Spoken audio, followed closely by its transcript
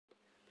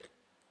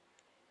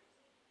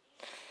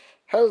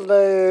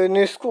Hello,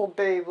 New School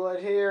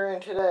Beyblade here,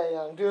 and today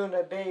I'm doing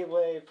a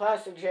Beyblade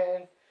Plastic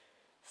Gen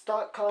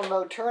Stock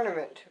Combo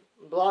Tournament.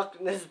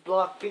 This is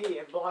Block B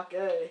and Block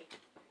A.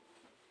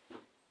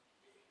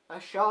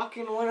 A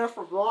shocking winner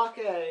for Block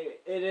A.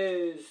 It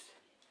is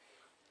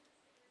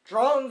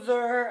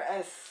Dronzer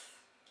S.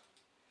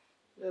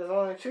 There's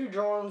only two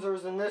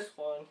Dronzers in this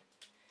one.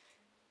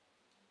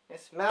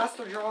 It's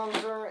Master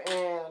Dronzer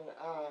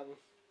and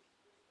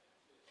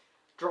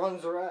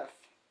Dronzer F.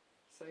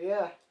 So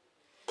yeah.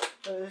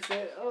 Oh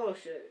shit, and oh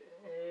shit,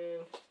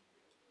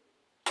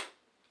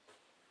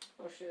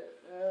 oh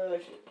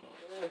shit,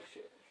 oh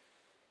shit.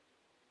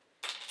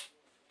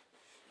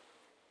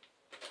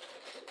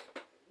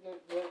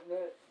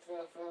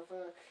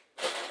 Fuck.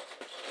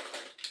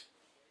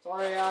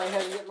 Sorry, I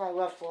had to get my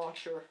left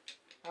launcher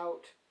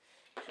out.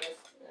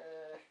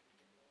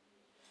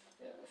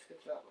 Yeah, let's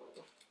get that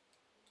one.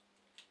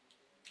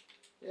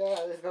 Yeah,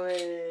 this is gonna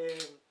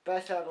be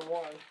best out of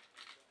one.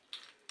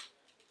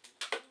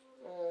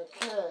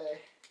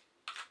 Okay.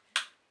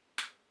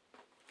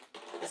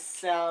 This is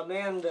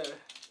Salamander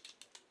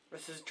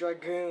versus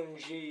Dragoon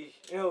G.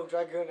 No,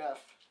 Dragoon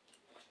F.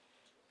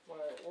 One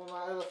of my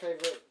other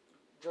favorite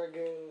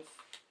Dragoons.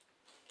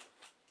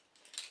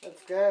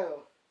 Let's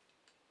go.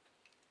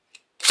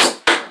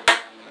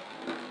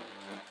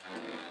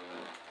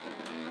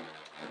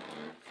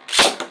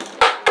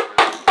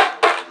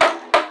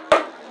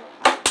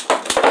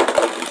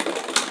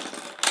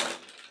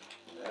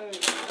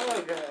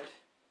 Oh, good.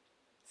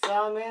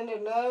 Salamander,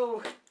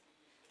 no.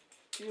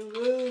 You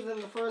lose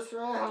in the first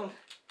round.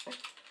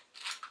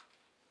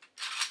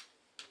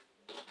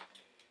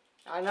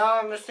 I know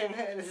I'm missing,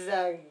 this is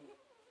a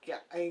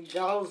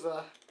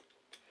Galza.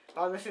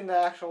 I'm missing the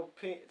actual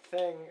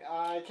thing.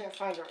 I can't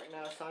find it right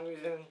now, so I'm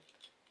using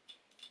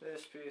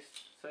this piece.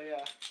 So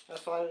yeah,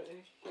 that's why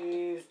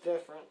he's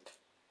different.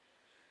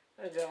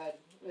 Oh god,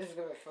 this is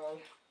gonna be fun.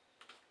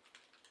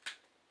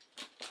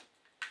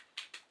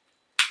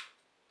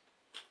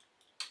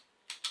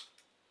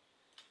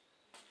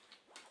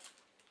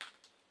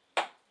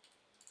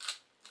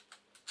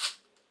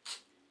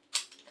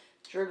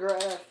 Trigger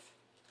F.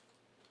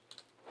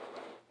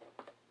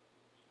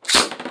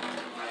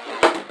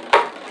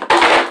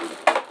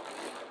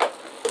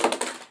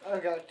 I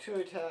got 2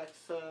 attacks,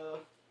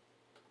 so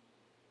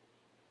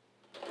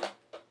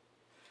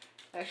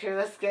actually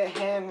let's get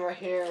him right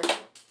here.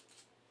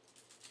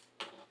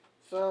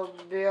 So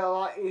it'll be a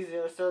lot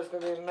easier. So it's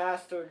gonna be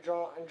Master,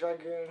 and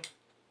Dragoon.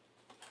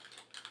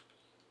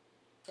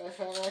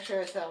 Actually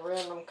it's that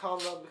random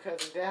combo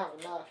because I didn't have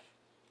enough.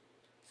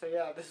 So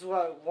yeah, this is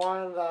what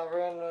one of the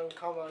random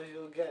combos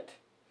you'll get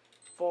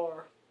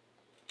for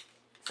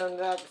some of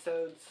the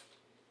episodes.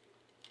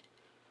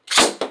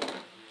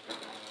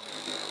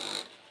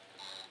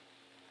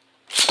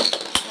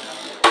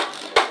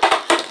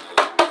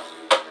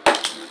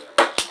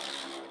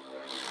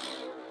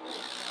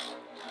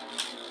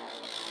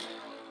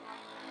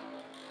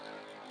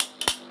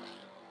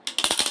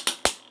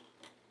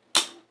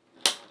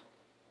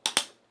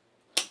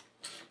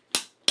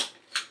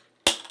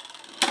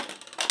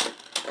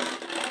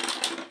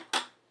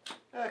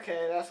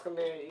 Okay, that's gonna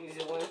be an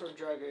easy win for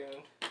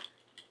Dragoon.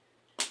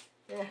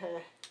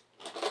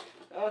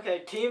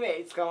 Okay,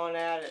 teammates going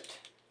at it.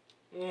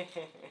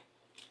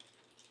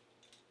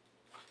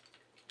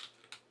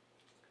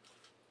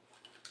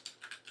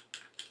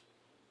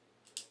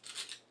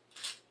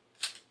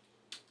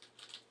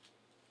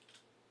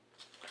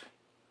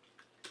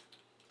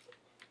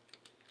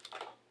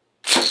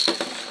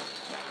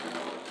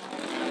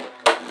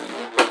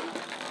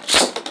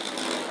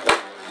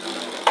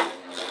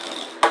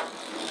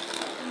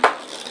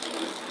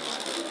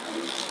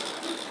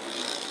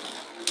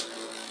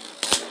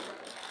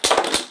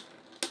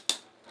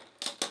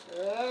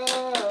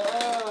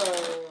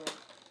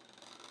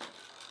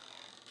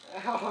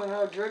 Oh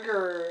no,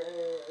 Trigger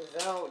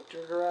is out.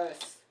 Trigger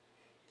S.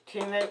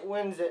 Teammate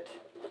wins it.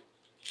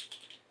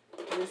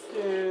 These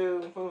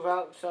two move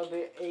out, so it'll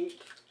be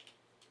 8.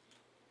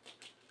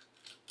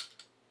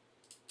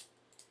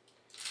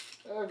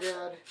 Oh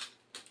god.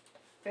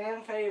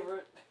 Fan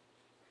favorite.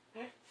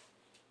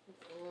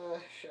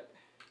 Shit.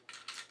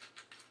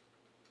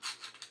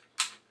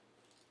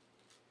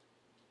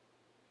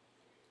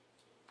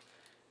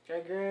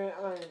 Dragoon,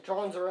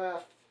 Dronzer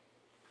F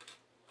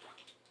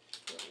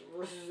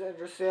versus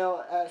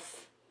Idrisale S.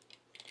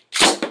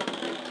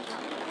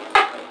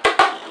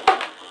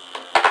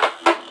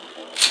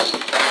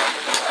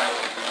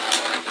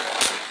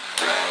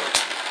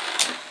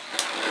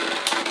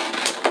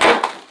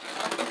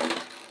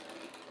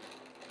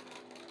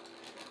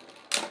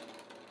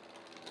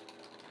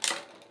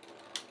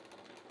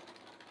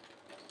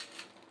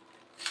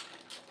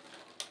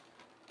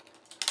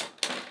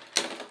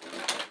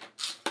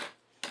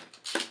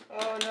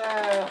 Oh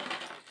no.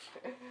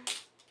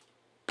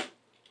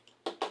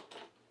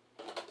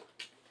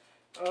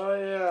 Oh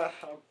yeah,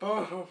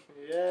 boom,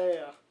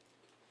 yeah.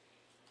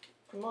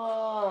 Come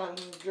on,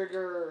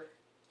 Trigger,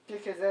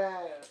 kick his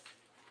ass.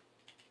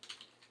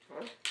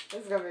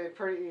 This is gonna be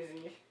pretty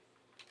easy.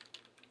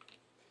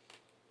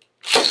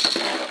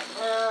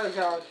 Oh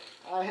god,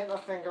 I hit my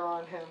finger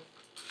on him.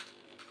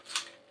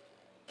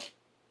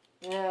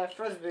 Yeah,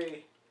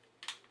 frisbee.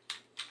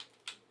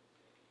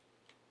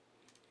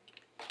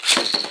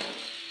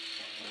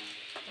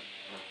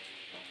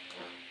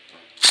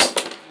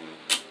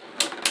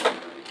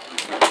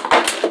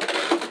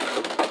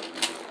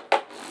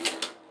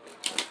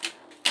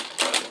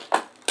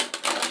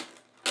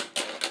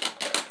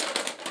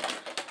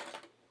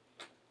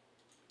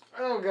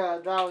 Oh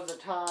god, that was a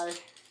tie.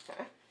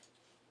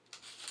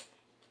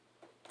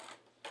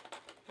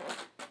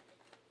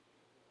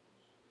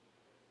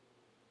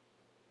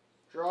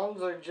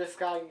 Drums are just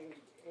got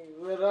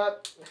lit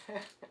up.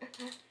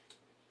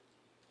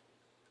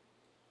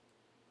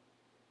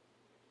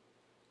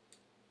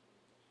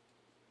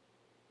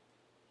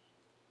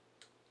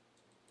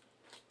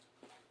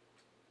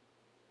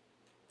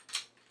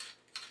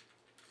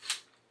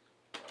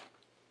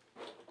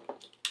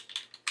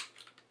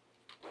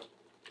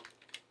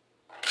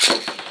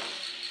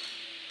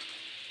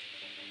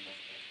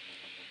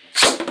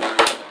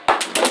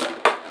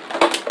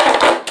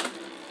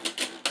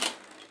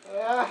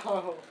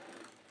 Oh.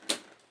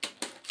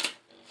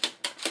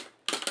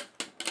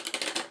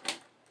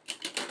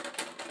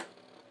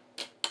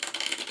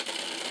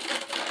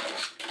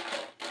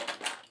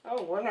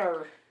 Oh,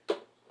 winner.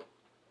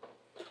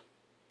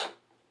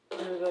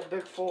 Here's the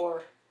big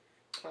four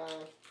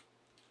time.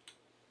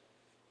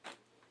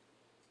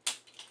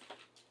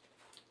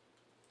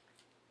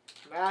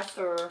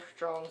 Master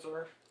drums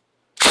were.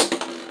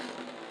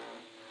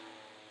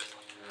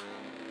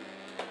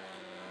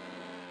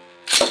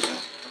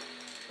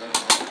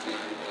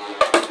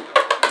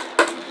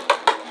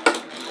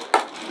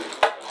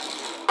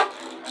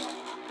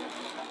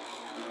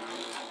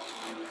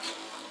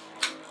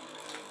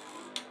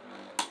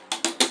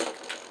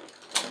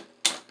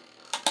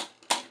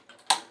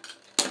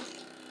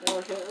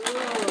 Okay.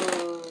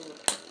 Ooh.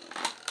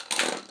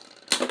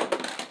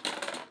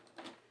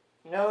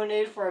 No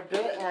need for a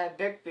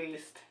big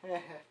beast.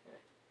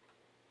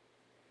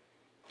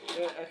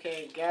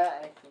 Okay,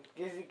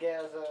 Gizzy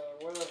Gaza,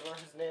 whatever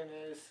his name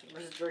is,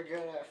 Mr.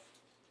 Dragunov.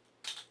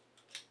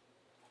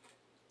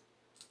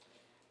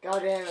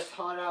 Goddamn, it's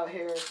hot out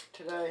here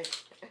today.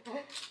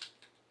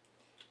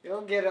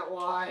 You'll get it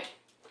why.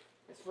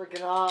 It's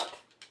freaking hot.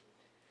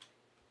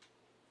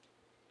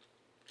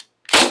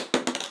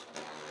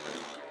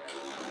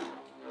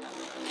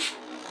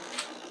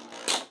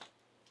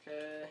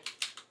 Okay.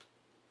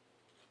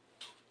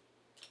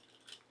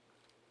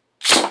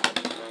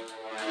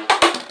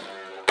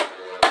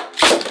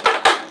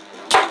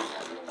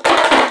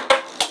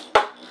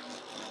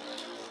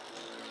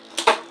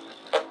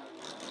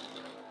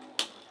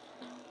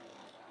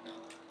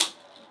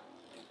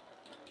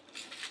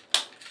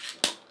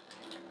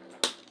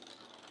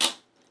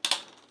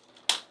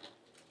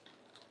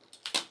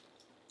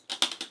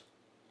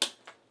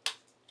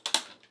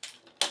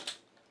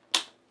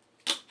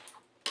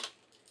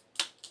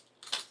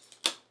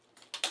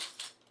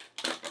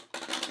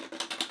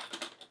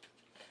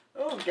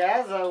 Oh,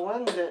 Gaza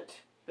wins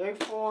it.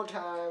 Big full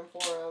time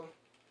for him.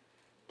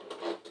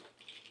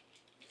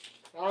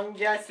 I'm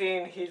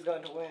guessing he's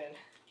going to win.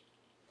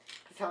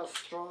 That's how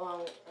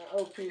strong,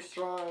 OP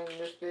strong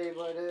this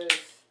Beyblade is.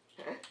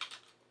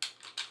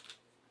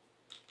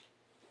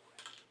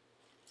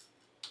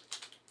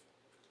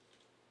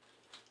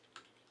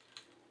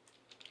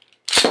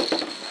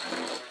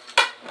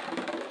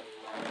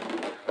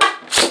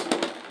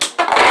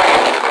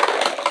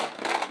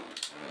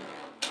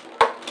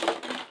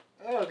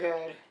 Oh,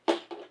 good.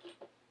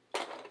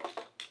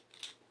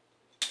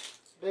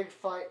 Big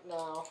fight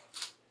now.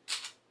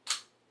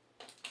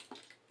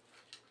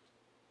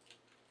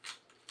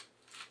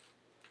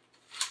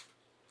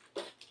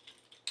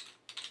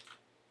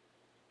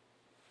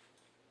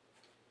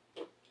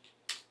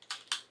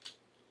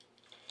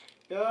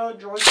 Go,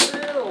 George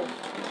Hill!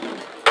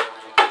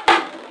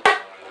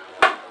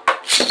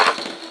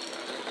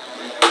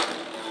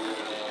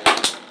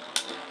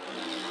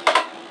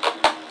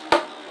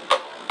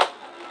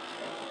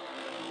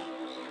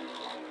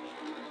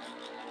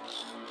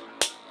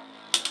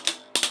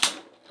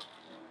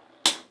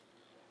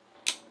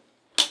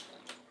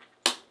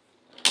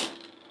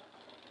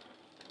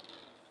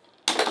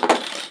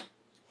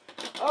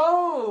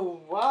 Oh,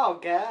 wow,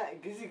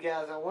 Gizzy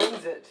Gaza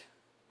wins it.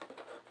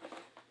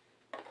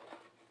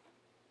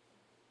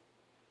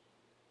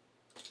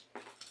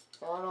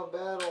 Final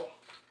battle.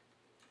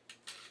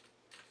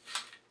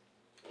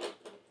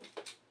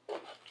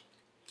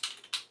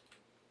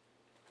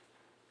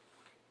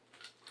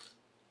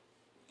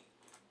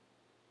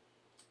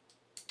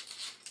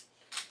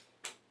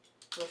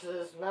 This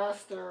is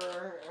Master,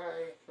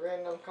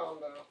 random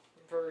combo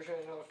version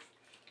of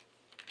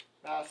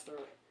Master.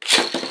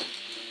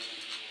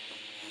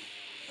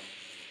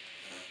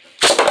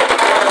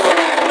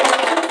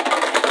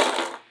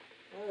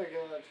 Very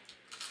good.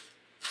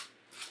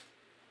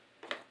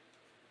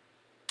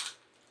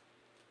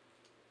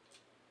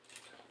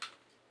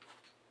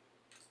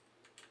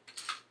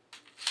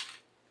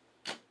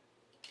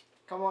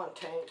 Come on,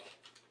 tank.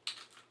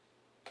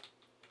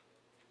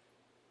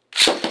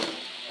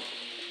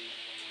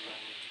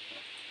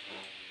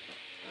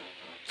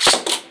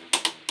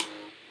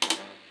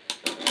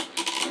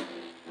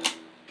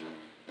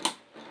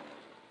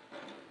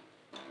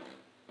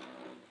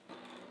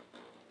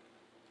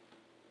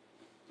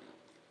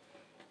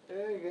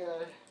 Very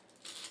good.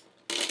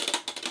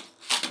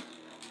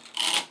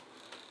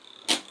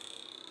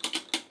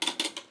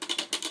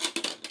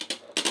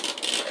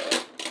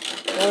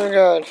 Very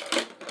good.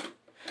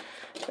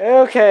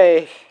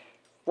 Okay.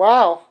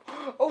 Wow.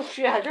 Oh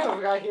shit, I kind of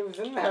forgot he was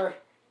in there.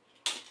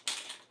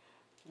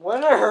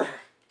 Winner.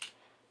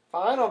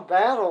 Final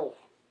battle.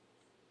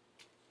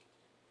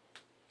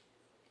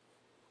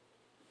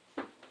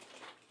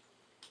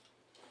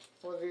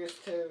 For these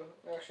two.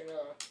 Actually,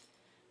 no.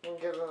 I'm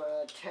gonna give him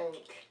a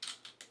tank.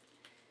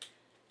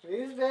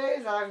 These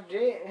days, I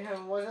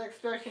wasn't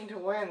expecting to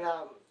win.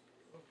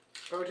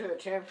 Go to the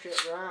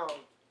championship round.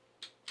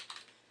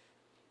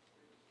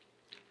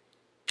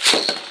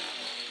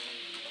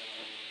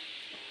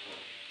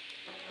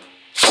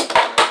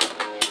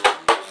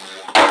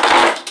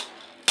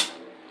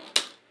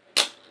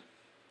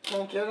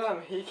 Can't get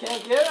him. He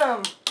can't get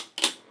him.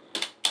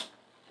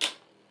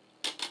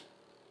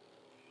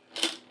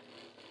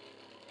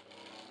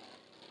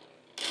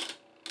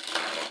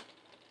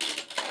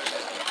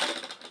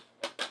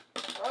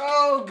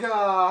 Oh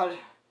God.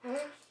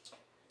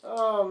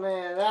 Oh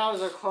man, that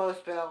was a close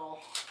battle.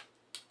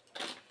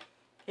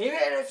 He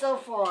made it so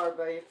far,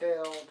 but he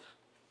failed.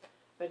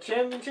 The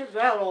championship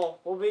battle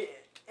will be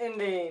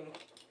ending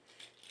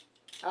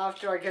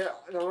after I get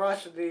the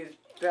rest of these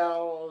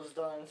battles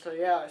done. So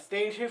yeah,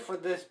 stay tuned for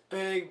this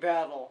big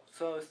battle.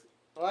 So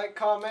like,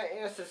 comment,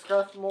 and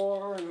subscribe for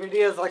more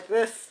videos like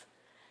this.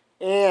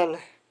 And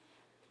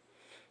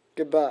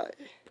goodbye.